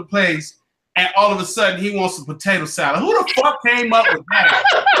all over the place. And all of a sudden, he wants some potato salad. Who the fuck came up with that?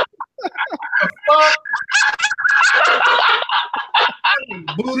 The fuck?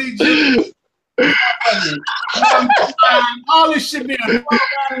 Booty juice. All this shit being thrown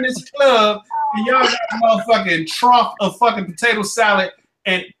around in this club, and y'all got a motherfucking trough of fucking potato salad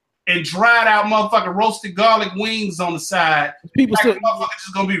and dried out motherfucking roasted garlic wings on the side. People like still motherfucker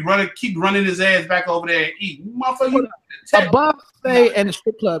just gonna be keep running his ass back over there and eat. Motherfucker, a buffet and a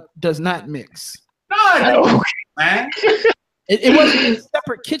strip club does not mix. No, man. It wasn't in a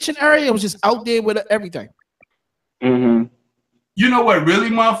separate kitchen area. It was just out there with everything. You know what really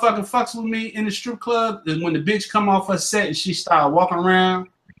motherfucking fucks with me in the strip club is when the bitch come off her set and she start walking around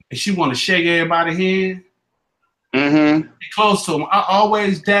and she want to shake everybody's hand. Close to them. I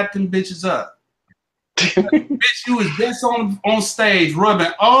always dap them bitches up. Bitch, you was just on stage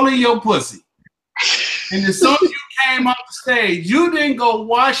rubbing all of your pussy. And as soon as you came off the stage, you didn't go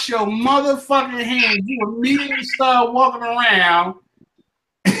wash your motherfucking hands. You immediately started walking around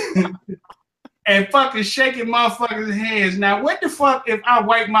and fucking shaking motherfuckers' hands. Now, what the fuck if I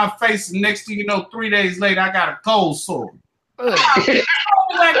wipe my face and next thing you know, 3 days later, I got a cold sore? I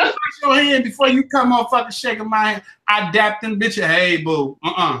wash your hand before you come on fucking shaking my hand. I dap them bitches. Hey, boo.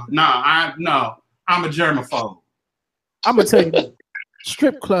 I'm a germaphobe. I'm going to tell you,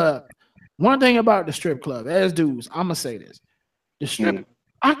 strip club. One thing about the strip club, as dudes, I'm going to say this. The strip,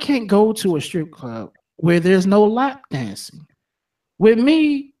 I can't go to a strip club where there's no lap dancing. With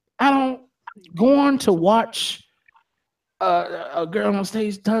me, I don't go on to watch a girl on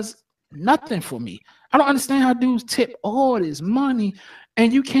stage does nothing for me. I don't understand how dudes tip all this money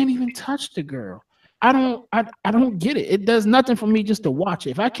and you can't even touch the girl. I don't get it. It does nothing for me just to watch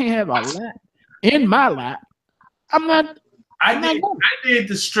it. If I can't have a lap in my lap, I'm not. I did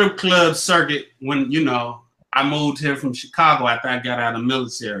the strip club circuit when, you know, I moved here from Chicago after I got out of the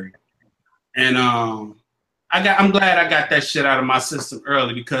military. And I'm glad I got that shit out of my system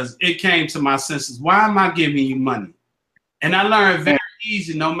early, because it came to my senses. Why am I giving you money? And I learned very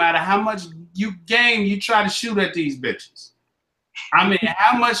easy, no matter how much you game, you try to shoot at these bitches. I mean,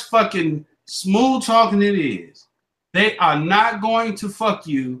 how much fucking smooth talking it is. They are not going to fuck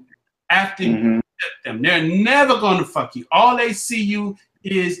you after you tip them. They're never going to fuck you. All they see you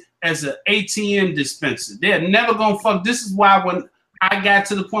is as an ATM dispenser. They're never going to fuck. This is why when I got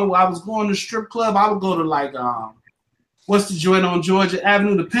to the point where I was going to strip club, I would go to like, what's the joint on Georgia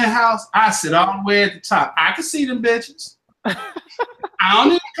Avenue, the Penthouse? I sit all the way at the top. I can see them bitches. I don't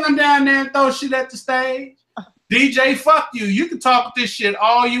need to come down there and throw shit at the stage. DJ, fuck you. You can talk this shit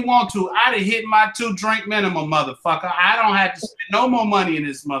all you want to. I done hit my 2-drink minimum, motherfucker. I don't have to spend no more money in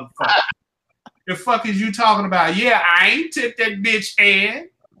this motherfucker. The fuck is you talking about? Yeah, I ain't tipped that bitch in.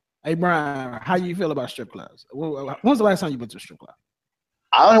 Hey, Bryan, how you feel about strip clubs? When was the last time you went to a strip club?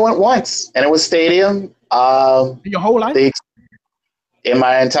 I only went once, and it was Stadium. Your whole life? In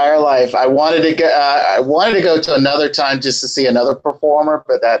my entire life, I wanted to go to another time just to see another performer,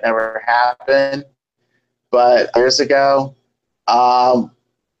 but that never happened. But years ago, the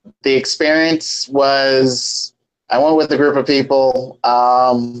experience was, I went with a group of people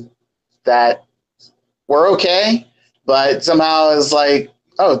that were okay, but somehow it was like,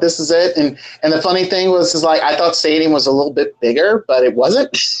 oh, this is it. And the funny thing was like, I thought Stadium was a little bit bigger, but it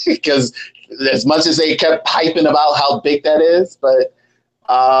wasn't, because as much as they kept hyping about how big that is, but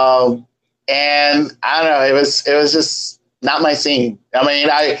and I don't know, it was just not my scene. I mean,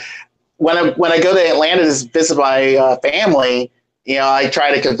 when I go to Atlanta to visit my family, you know, I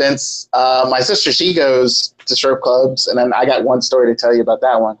try to convince my sister. She goes to strip clubs, and then I got one story to tell you about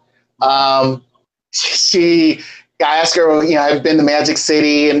that one. I asked her, you know, I've been to Magic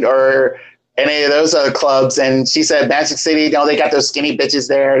City or any of those other clubs, and she said Magic City, you know, they got those skinny bitches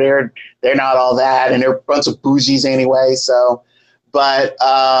there. They're not all that, and they're a bunch of bougies anyway. So, but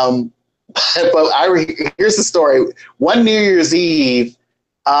here's the story. One New Year's Eve,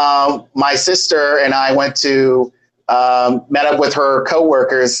 my sister and I went to met up with her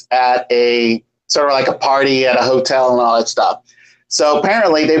coworkers at a sort of like a party at a hotel and all that stuff. So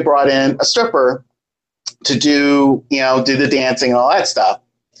apparently they brought in a stripper to do the dancing and all that stuff.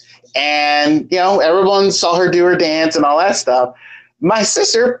 And, you know, everyone saw her do her dance and all that stuff. My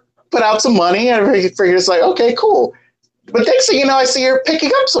sister put out some money, and I figured it's like, okay, cool. But next thing you know, I see her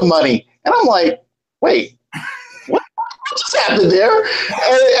picking up some money. And I'm like, wait, what just happened there? And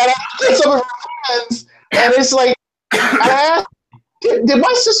I looked at some of her friends, and it's like, I asked, did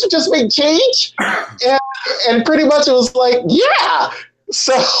my sister just make change? And pretty much it was like, yeah.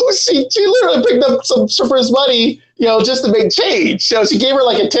 So she literally picked up some stripper's money, you know, just to make change. So she gave her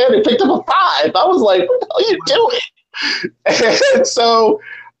like a 10 and picked up a 5. I was like, what the hell are you doing? And so,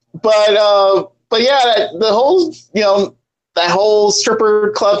 but yeah, the whole, you know, that whole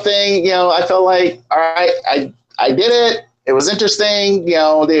stripper club thing, you know, I felt like, all right, I did it. It was interesting. You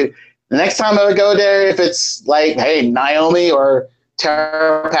know, the next time I would go there, if it's like, hey, Naomi or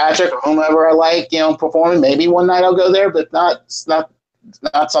Tara Patrick or whomever I like, you know, performing, maybe one night I'll go there, but it's not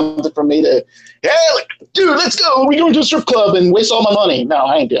something for me to, hey, like, dude, let's go. We're going to a strip club and waste all my money. No,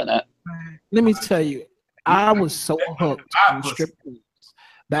 I ain't doing that. Let me tell you, I was so hooked on strip clubs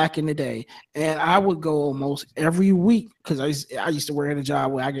back in the day, and I would go almost every week because I used to work at a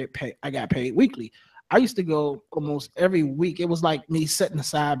job where I got paid weekly. I used to go almost every week. It was like me setting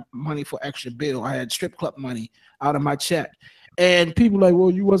aside money for extra bill. I had strip club money out of my check, and people like,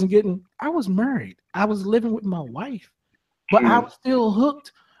 well, you wasn't getting. I was married. I was living with my wife, but I was still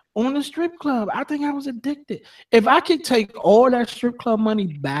hooked on the strip club. I think I was addicted. If I could take all that strip club money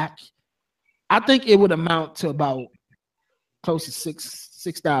back, I think it would amount to about close to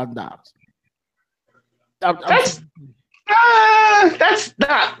 $6,000. That's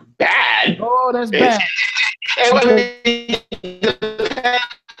not bad. Oh, that's bad.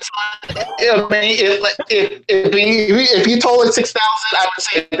 If you told it 6,000, I would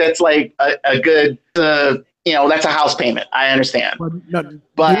say that's like a good, you know, that's a house payment. I understand.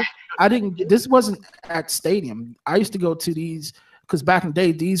 But I didn't. This wasn't at Stadium. I used to go to these because back in the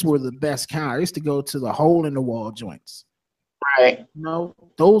day, these were the best kind. I used to go to the hole in the wall joints. Right. You know,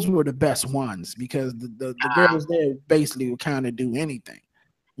 those were the best ones because the girls there basically would kind of do anything.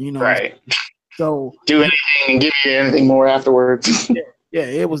 You know. Right. So do anything and give you anything more afterwards. Yeah,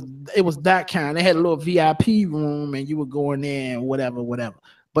 it was that kind. They had a little VIP room, and you would go in there and whatever.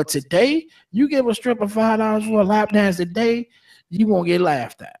 But today, you give a stripper $5 for a lap dance a day, you won't get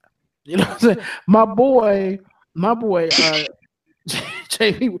laughed at. You know what I'm saying? My boy,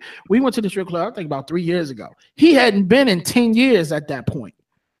 JP, we went to the strip club, I think about 3 years ago. He hadn't been in 10 years at that point.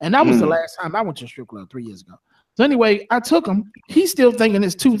 And that was the last time I went to a strip club 3 years ago. So anyway, I took him. He's still thinking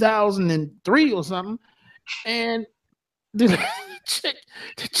it's 2003 or something. And the chick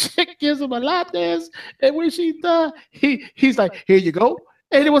gives him a lap dance. And when she's done, he's like, here you go.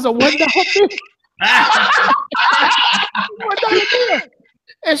 And it was a $1 bill. $1 bill.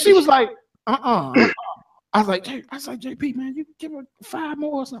 And she was like, I was like, JP, man, you give her 5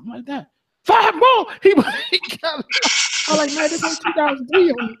 more or something like that. 5 more. He got, I'm like, man, this ain't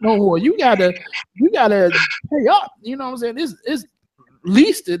 2003 no more. You gotta pay up. You know what I'm saying? This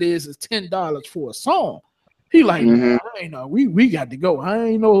least it is $10 for a song. He like, I ain't know. We got to go. I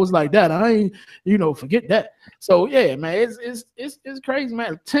ain't know it was like that. I ain't, forget that. So yeah, man, it's crazy,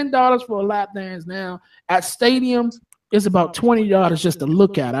 man. $10 for a lap dance now at stadiums. It's about $20 just to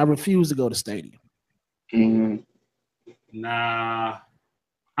look at. I refuse to go to stadium. Nah,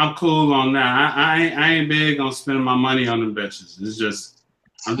 I'm cool on that. I ain't big on spending my money on them bitches.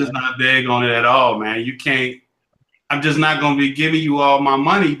 I'm just not big on it at all, man. You can't. I'm just not gonna be giving you all my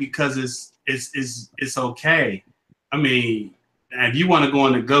money because it's okay. I mean, if you want to go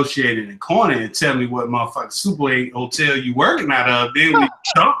and negotiate in the corner and tell me what motherfucking Super 8 hotel you working out of, then we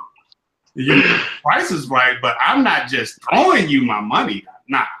talk. Your price is right, but I'm not just throwing you my money.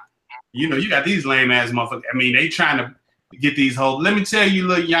 Nah. You got these lame ass motherfuckers. I mean, they trying to get these whole. Let me tell you,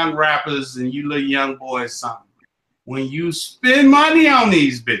 little young rappers and you little young boys, something. When you spend money on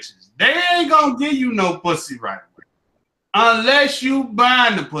these bitches, they ain't gonna give you no pussy right away, unless you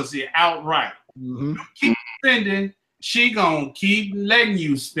buying the pussy outright. You keep spending, she gonna keep letting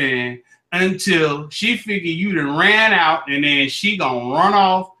you spend until she figure you done ran out, and then she gonna run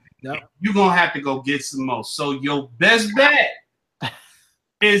off. Yep. You're gonna have to go get some more. So your best bet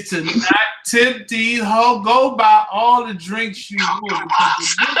is to not tip these hoes. Go buy all the drinks you want.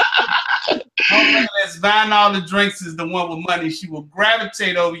 That's buying all the drinks is the one with money. She will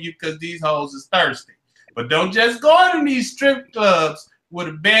gravitate over you because these hoes is thirsty. But don't just go into these strip clubs with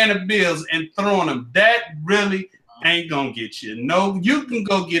a band of bills and throwing them. That really ain't gonna get you. No, you can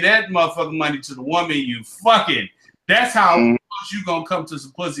go get that motherfucking money to the woman you fucking. That's how you gonna come to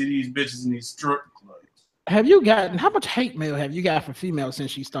some pussy these bitches in these strip clubs. How much hate mail have you got from females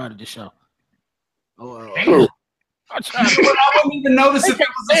since she started the show? I wouldn't even notice if it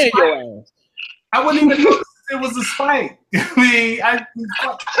was a spike. I wouldn't even notice if it was a spike. I mean,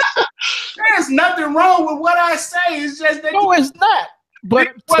 there's nothing wrong with what I say. It's just that it's not. But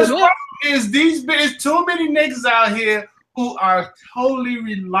what's wrong is there's too many niggas out here who are totally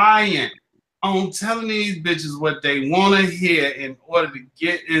reliant on telling these bitches what they want to hear in order to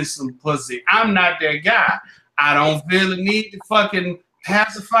get in some pussy. I'm not that guy. I don't feel the need to fucking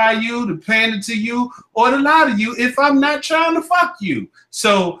pacify you, to pander to you, or to lie to you if I'm not trying to fuck you.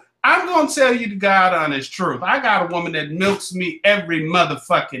 So I'm going to tell you the God honest truth. I got a woman that milks me every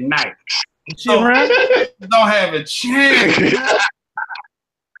motherfucking night. She around? Don't have a chance.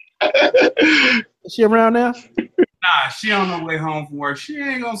 Is she around now? Nah, she on her way home from work. She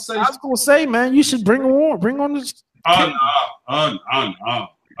ain't gonna say. I was gonna say, man, you should bring her on. Bring on this. Oh no.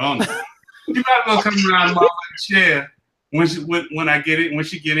 You gotta go come around my chair when she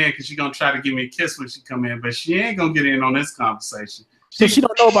get in, because she gonna try to give me a kiss when she come in, but she ain't gonna get in on this conversation. So she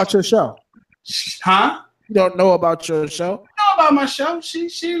don't know about your show, huh? You don't know about your show? Know about my show?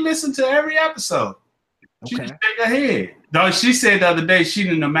 She listened to every episode. She just shake her head. Though she said the other day she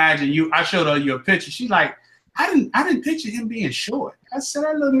didn't imagine you. I showed her your picture. She's like, I didn't picture him being short. I said,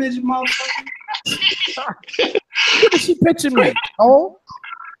 that little midget motherfucker. What did she picture me? Oh,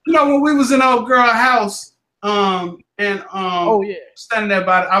 when we was in old girl house, oh yeah, standing there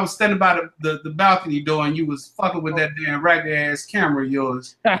I was standing by the balcony door, and you was fucking with that damn ragged ass camera of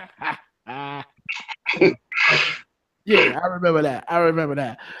yours. Yeah, I remember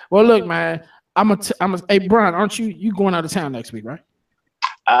that. Well, look, man, hey, Bryan, aren't you going out of town next week, right?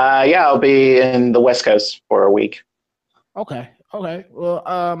 Yeah, I'll be in the West Coast for a week. Okay. Well,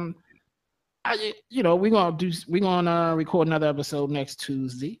 we're gonna record another episode next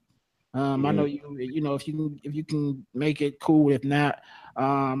Tuesday. I know if you can make it, cool. If not,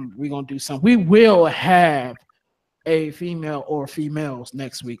 we're gonna do something. We will have a female or females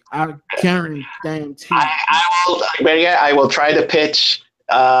next week. I guarantee. I will try to pitch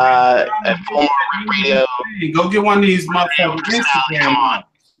a radio. Go get one of these motherfuckers Instagram on.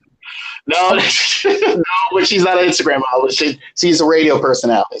 No, no, but she's not an Instagram model. She's a radio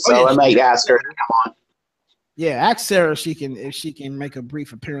personality, so I might ask her to come on. Yeah, ask Sarah if she can make a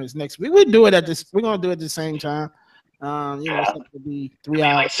brief appearance next week. We'll do it at this. We're gonna do it at the same time. Something to be 3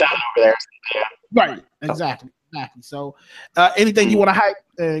 hours. Like 7 over there. Yeah. Right. Exactly. So, anything you want to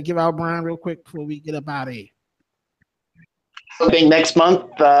hype? Give out Bryan real quick before we get up out of here. I think next month,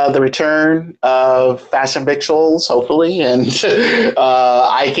 the return of Fashion Victuals, hopefully, and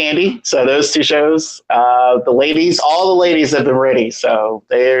Eye Candy. So those 2 shows, all the ladies have been ready, so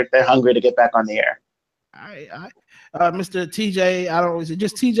they're hungry to get back on the air. All right. Mr. TJ, I don't know, is it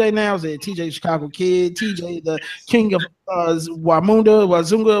just TJ now? Is it TJ Chicago Kid? TJ the King of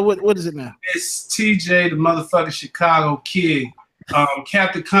Wazunga? What is it now? It's TJ the motherfucking Chicago Kid.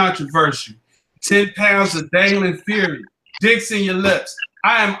 Captain Controversial. 10 pounds of dangling fury. Dicks in your lips.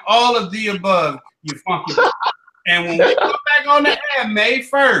 I am all of the above, you funky. And when we come back on the air, May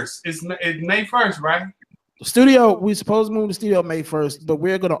 1st. It's May 1st, right? The studio, we supposed to move the studio May 1st, but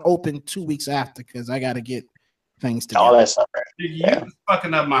we're going to open 2 weeks after because I got to get things together. Oh, that's not right. You was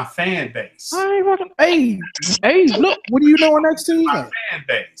fucking up my fan base. I ain't fucking. Hey, look, what are you doing next Tuesday? My fan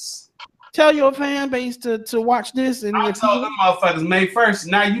base. Tell your fan base to watch this. And I told them motherfuckers May 1st.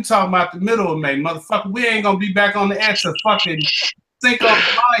 Now you talking about the middle of May, motherfucker. We ain't gonna be back on the air to fucking Cinco de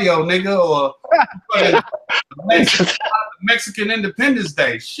Mayo, nigga, or Mexican Independence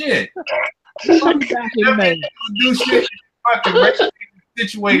Day. Shit. We'll be back in May. Do shit fucking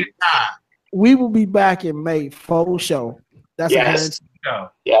situated time. We will be back in May, full show. That's yes.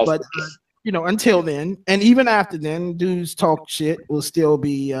 Yes. But until then, and even after then, Dudes Talk Shit will still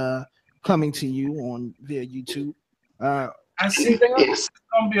be coming to you via YouTube. I see it's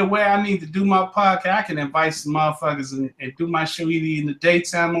gonna be a way I need to do my podcast. I can invite some motherfuckers and do my show either in the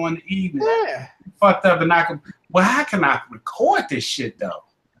daytime or in the evening. Yeah. Fucked up, and I can. Well, how can I record this shit though?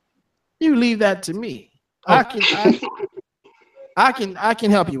 You leave that to me. I can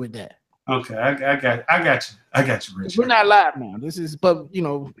help you with that. Okay, I got you, Rich. We're not live now. This is, but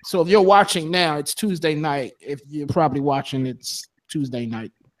so if you're watching now, it's Tuesday night. If you're probably watching, it's Tuesday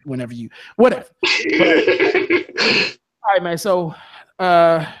night. Whatever. But, all right, man. So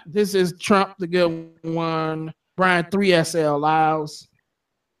this is Trump, the good one. Bryan 3SL Lyles.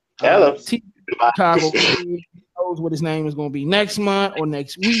 Hello. Chicago knows what his name is going to be next month or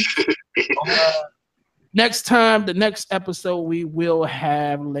next week. Next time, the next episode, we will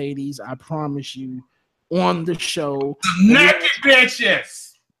have ladies. I promise you, on the show. Naked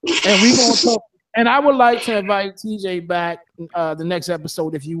bitches. And we gonna talk. And I would like to invite TJ back the next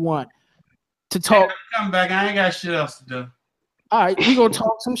episode if you want to talk. Come back. I ain't got shit else to do. All right, we gonna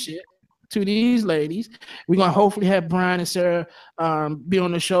talk some shit to these ladies. We're gonna hopefully have Bryan and Sarah be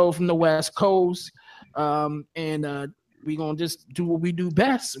on the show from the West Coast, and we're gonna just do what we do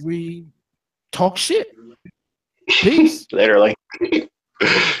best. We talk shit. Peace. Literally.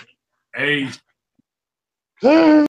 Hey.